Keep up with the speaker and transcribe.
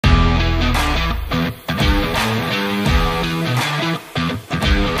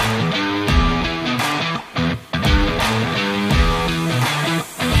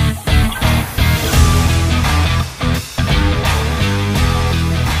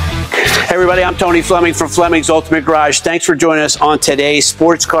Hey everybody, I'm Tony Fleming from Flemings Ultimate Garage. Thanks for joining us on today's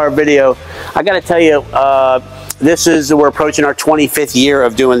sports car video. I got to tell you, we're approaching our 25th year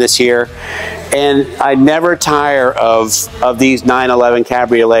of doing this here, and I never tire of these 911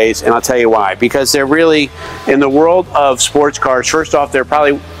 Cabriolets, and I'll tell you why. Because they're really, in the world of sports cars, first off, they're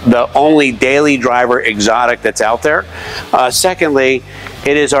probably the only daily driver exotic that's out there. Secondly,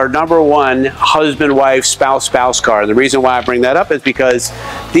 it is our #1 husband-wife, spouse car. The reason why I bring that up is because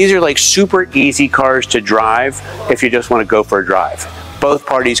these are like super easy cars to drive if you just want to go for a drive. Both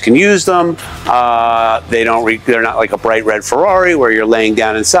parties can use them. They're not like a bright red Ferrari where you're laying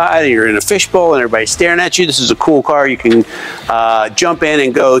down inside and you're in a fishbowl and everybody's staring at you. This is a cool car. You can jump in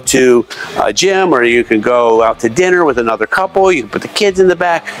and go to a gym, or you can go out to dinner with another couple. You can put the kids in the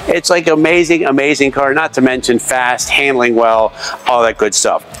back. It's like amazing, amazing car, not to mention fast, handling well, all that good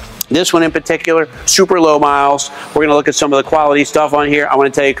stuff. This one in particular, super low miles. We're going to look at some of the quality stuff on here. I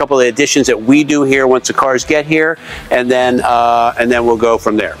want to tell you a couple of the additions that we do here once the cars get here, and then we'll go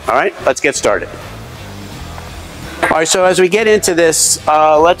from there. All right, let's get started. All right, so as we get into this,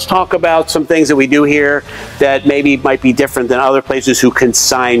 let's talk about some things that we do here that maybe might be different than other places who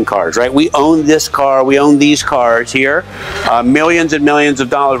consign cars, right? We own this car, we own these cars here. Millions and millions of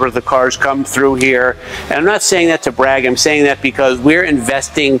dollars worth of cars come through here. And I'm not saying that to brag, I'm saying that because we're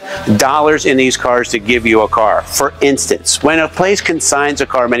investing dollars in these cars to give you a car. For instance, when a place consigns a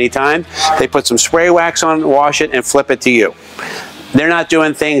car many times, they put some spray wax on, wash it, and flip it to you. They're not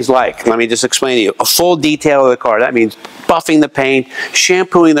doing things like, let me just explain to you, a full detail of the car. That means buffing the paint,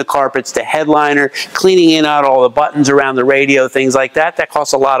 shampooing the carpets, the headliner, cleaning in out all the buttons around the radio, things like that. That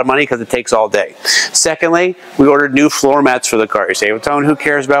costs a lot of money because it takes all day. Secondly, we ordered new floor mats for the car. You say, well, Tony, who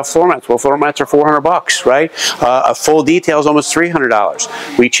cares about floor mats? Well, floor mats are $400, right? A full detail is almost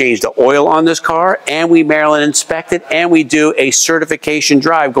 $300. We changed the oil on this car, and we Maryland inspect it, and we do a certification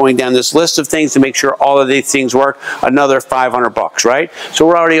drive going down this list of things to make sure all of these things work, another $500, right? So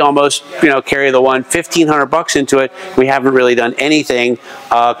we're already almost, carry the one, $1,500 into it. We haven't really done anything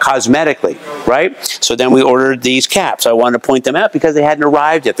cosmetically, right? So then we ordered these caps. I wanted to point them out because they hadn't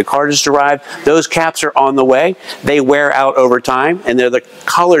arrived yet. The car just arrived. Those caps are on the way. They wear out over time, and they're the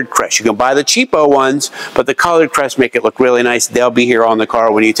colored crest. You can buy the cheapo ones, but the colored crest make it look really nice. They'll be here on the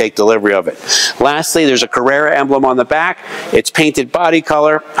car when you take delivery of it. Lastly, there's a Carrera emblem on the back. It's painted body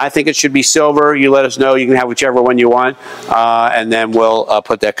color. I think it should be silver. You let us know. You can have whichever one you want, and then we'll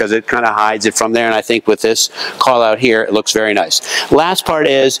put that because it kind of hides it from there. And I think with this call out here, it looks very nice. Last part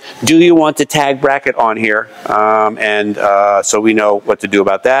is, do you want the tag bracket on here? So we know what to do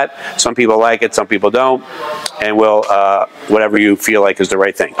about that. Some people like it, some people don't, and we'll, whatever you feel like is the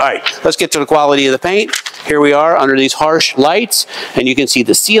right thing. All right, let's get to the quality of the paint. Here we are under these harsh lights, and you can see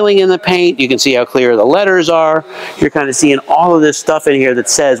the ceiling in the paint. You can see how clear the letters are. You're kind of seeing all of this stuff in here that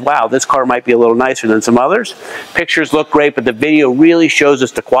says, wow, this car might be a little nicer than some others. Pictures look great, but the video really shows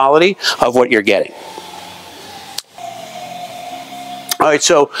us the quality of what you're getting. All right,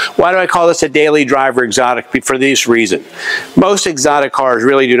 so why do I call this a daily driver exotic? For this reason. Most exotic cars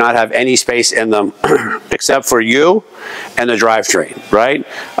really do not have any space in them except for you and the drivetrain, right?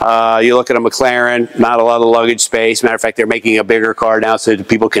 You look at a McLaren, not a lot of luggage space. Matter of fact, they're making a bigger car now so that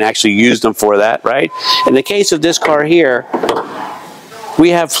people can actually use them for that, right? In the case of this car here,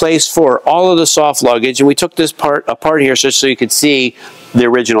 we have place for all of the soft luggage, and we took this part apart here just so you could see the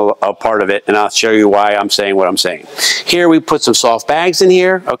original part of it, and I'll show you why I'm saying what I'm saying. Here we put some soft bags in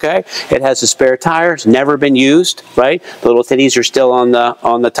here, okay? It has the spare tires, never been used, right? The little titties are still on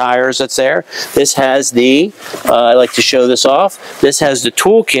the tires that's there. This has the, I like to show this off. This has the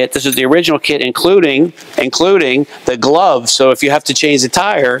tool kit. This is the original kit, including the gloves. So if you have to change the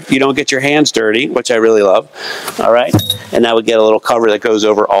tire, you don't get your hands dirty, which I really love, all right? And that would get a little cover that goes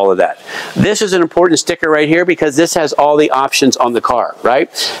over all of that. This is an important sticker right here because this has all the options on the car, right?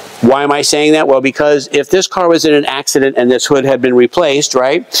 Why am I saying that? Well, because if this car was in an accident and this hood had been replaced,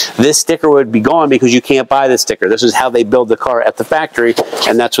 right, this sticker would be gone because you can't buy this sticker. This is how they build the car at the factory,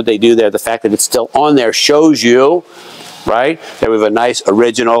 and that's what they do there. The fact that it's still on there shows you, right, that we have a nice,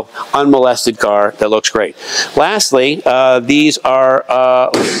 original, unmolested car that looks great. Lastly, these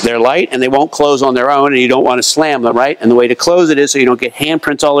are, they're light and they won't close on their own, and you don't want to slam them, right? And the way to close it is so you don't get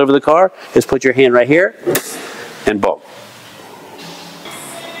handprints all over the car, is put your hand right here, and boom.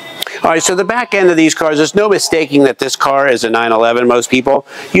 All right, so the back end of these cars, there's no mistaking that this car is a 911, most people.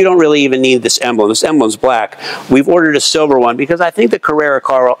 You don't really even need this emblem. This emblem's black. We've ordered a silver one because I think the Carrera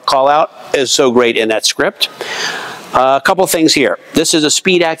call out is so great in that script. A couple things here. This is a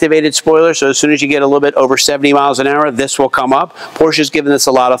speed activated spoiler, so as soon as you get a little bit over 70 miles an hour, this will come up. Porsche's given this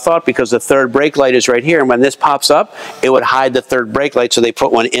a lot of thought because the third brake light is right here, and when this pops up, it would hide the third brake light, so they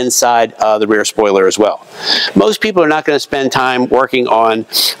put one inside the rear spoiler as well. Most people are not going to spend time working on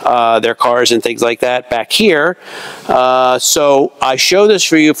their cars and things like that back here, so I show this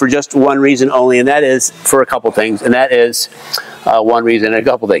for you for just one reason only, and that is for a couple things, and that is one reason and a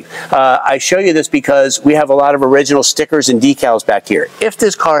couple things. I show you this because we have a lot of original stickers and decals back here. If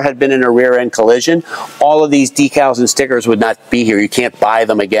this car had been in a rear end collision, all of these decals and stickers would not be here. You can't buy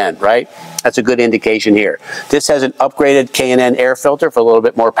them again, right? That's a good indication here. This has an upgraded K&N air filter for a little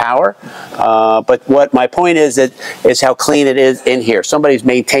bit more power. But what my point is how clean it is in here. Somebody's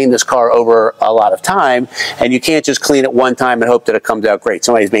maintained this car over a lot of time, and you can't just clean it one time and hope that it comes out great.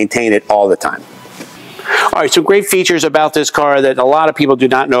 Somebody's maintained it all the time. All right, some great features about this car that a lot of people do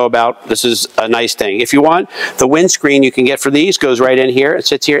not know about. This is a nice thing. If you want, the windscreen you can get for these goes right in here. It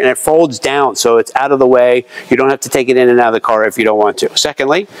sits here and it folds down, so it's out of the way. You don't have to take it in and out of the car if you don't want to.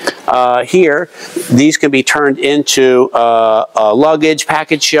 Secondly, here, these can be turned into a luggage,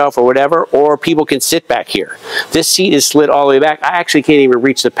 package shelf, or whatever, or people can sit back here. This seat is slid all the way back. I actually can't even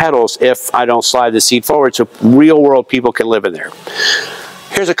reach the pedals if I don't slide the seat forward, so real world people can live in there.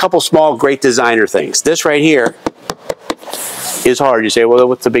 Here's a couple small great designer things. This right here is hard. You say, well,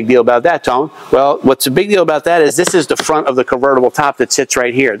 what's the big deal about that, Tone? Well, what's the big deal about that is this is the front of the convertible top that sits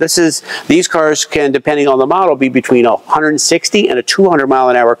right here. These cars can, depending on the model, be between a 160 and a 200 mile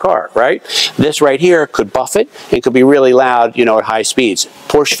an hour car, right? This right here could buff it and could be really loud, you know, at high speeds.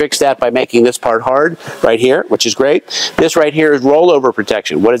 Porsche fixed that by making this part hard right here, which is great. This right here is rollover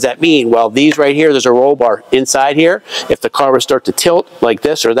protection. What does that mean? Well, these right here, there's a roll bar inside here. If the car would start to tilt like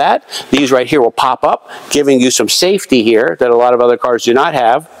this or that, these right here will pop up, giving you some safety here that a lot of other cars do not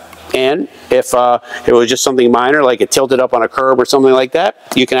have. And if it was just something minor, like it tilted up on a curb or something like that,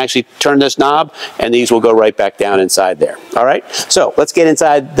 you can actually turn this knob and these will go right back down inside there. All right, so let's get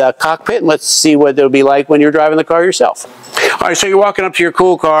inside the cockpit and let's see what it'll be like when you're driving the car yourself. All right, so you're walking up to your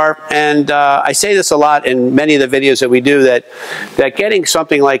cool car, and I say this a lot in many of the videos that we do, that getting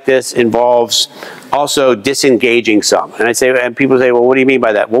something like this involves also disengaging some. And people say, well, what do you mean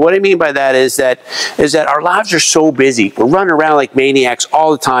by that? Well, what I mean by that is that our lives are so busy. We're running around like maniacs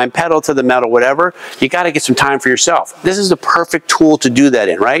all the time, pedal to the metal, whatever. You got to get some time for yourself. This is the perfect tool to do that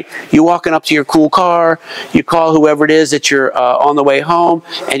in, right? You walking up to your cool car, you call whoever it is that you're on the way home,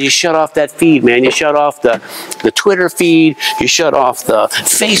 and you shut off that feed, man. You shut off the Twitter feed, you shut off the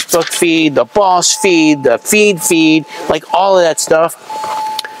Facebook feed, the boss feed, the feed, like all of that stuff.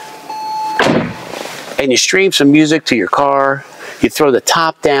 And you stream some music to your car. You throw the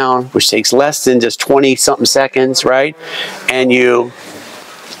top down, which takes less than just 20-something seconds, right? And you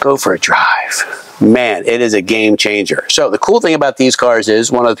go for a drive. Man, it is a game changer. So the cool thing about these cars is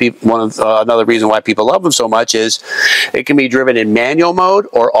another reason why people love them so much is it can be driven in manual mode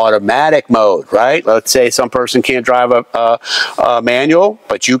or automatic mode, right? Let's say some person can't drive a manual,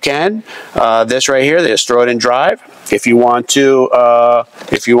 but you can. This right here, they just throw it in drive. If you want to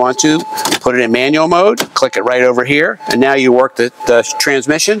put it in manual mode, click it right over here, and now you work the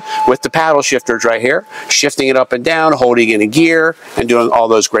transmission with the paddle shifters right here, shifting it up and down, holding it in gear, and doing all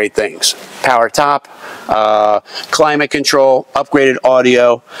those great things. Power top, climate control, upgraded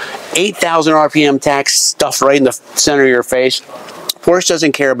audio, 8,000 RPM Tach stuffed right in the center of your face. Porsche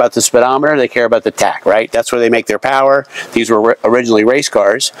doesn't care about the speedometer, they care about the tach, right? That's where they make their power. These were originally race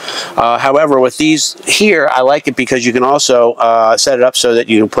cars. However, with these here, I like it because you can also set it up so that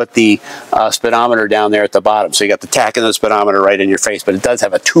you can put the speedometer down there at the bottom. So you got the tach and the speedometer right in your face, but it does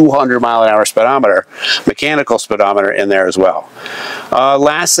have a 200 mile an hour speedometer, mechanical speedometer in there as well.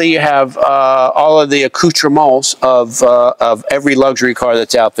 Lastly, you have all of the accoutrements of every luxury car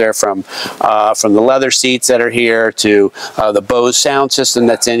that's out there, from the leather seats that are here to the Bose sound system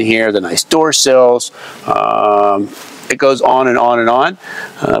that's in here, the nice door sills. It goes on and on and on.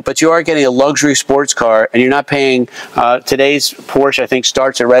 But you are getting a luxury sports car, and you're not paying, today's Porsche I think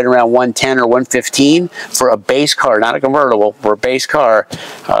starts at right around 110 or 115 for a base car, not a convertible, for a base car.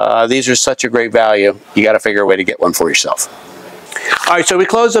 These are such a great value. You got to figure a way to get one for yourself. All right, so we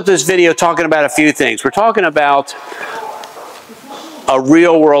closed up this video talking about a few things. We're talking about a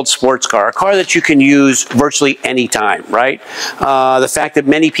real-world sports car, a car that you can use virtually any time, right? The fact that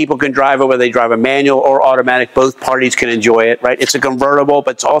many people can drive it, whether they drive a manual or automatic, both parties can enjoy it, right? It's a convertible,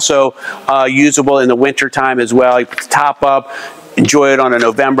 but it's also usable in the winter time as well. You put the top up, enjoy it on a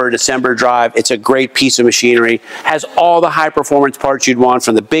November, December drive. It's a great piece of machinery. Has all the high performance parts you'd want,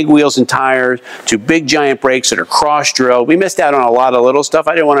 from the big wheels and tires to big giant brakes that are cross drilled. We missed out on a lot of little stuff.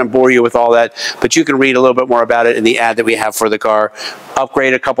 I didn't want to bore you with all that, but you can read a little bit more about it in the ad that we have for the car.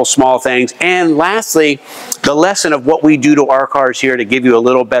 Upgrade a couple small things. And lastly, the lesson of what we do to our cars here to give you a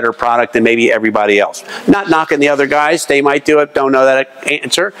little better product than maybe everybody else. Not knocking the other guys. They might do it. Don't know that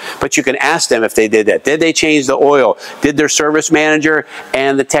answer, but you can ask them if they did that. Did they change the oil? Did their service manager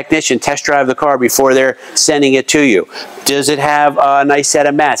and the technician test drive the car before they're sending it to you? Does it have a nice set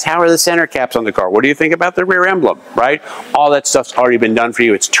of mats? How are the center caps on the car? What do you think about the rear emblem, right? All that stuff's already been done for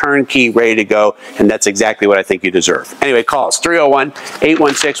you. It's turnkey, ready to go, and that's exactly what I think you deserve. Anyway, call us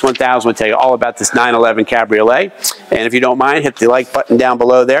 301-816-1000. We'll tell you all about this 911 Cabriolet. And if you don't mind, hit the like button down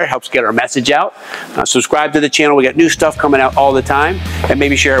below there. It helps get our message out. Subscribe to the channel. We got new stuff coming out all the time. And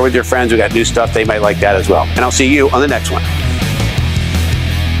maybe share it with your friends. We got new stuff. They might like that as well. And I'll see you on the next one.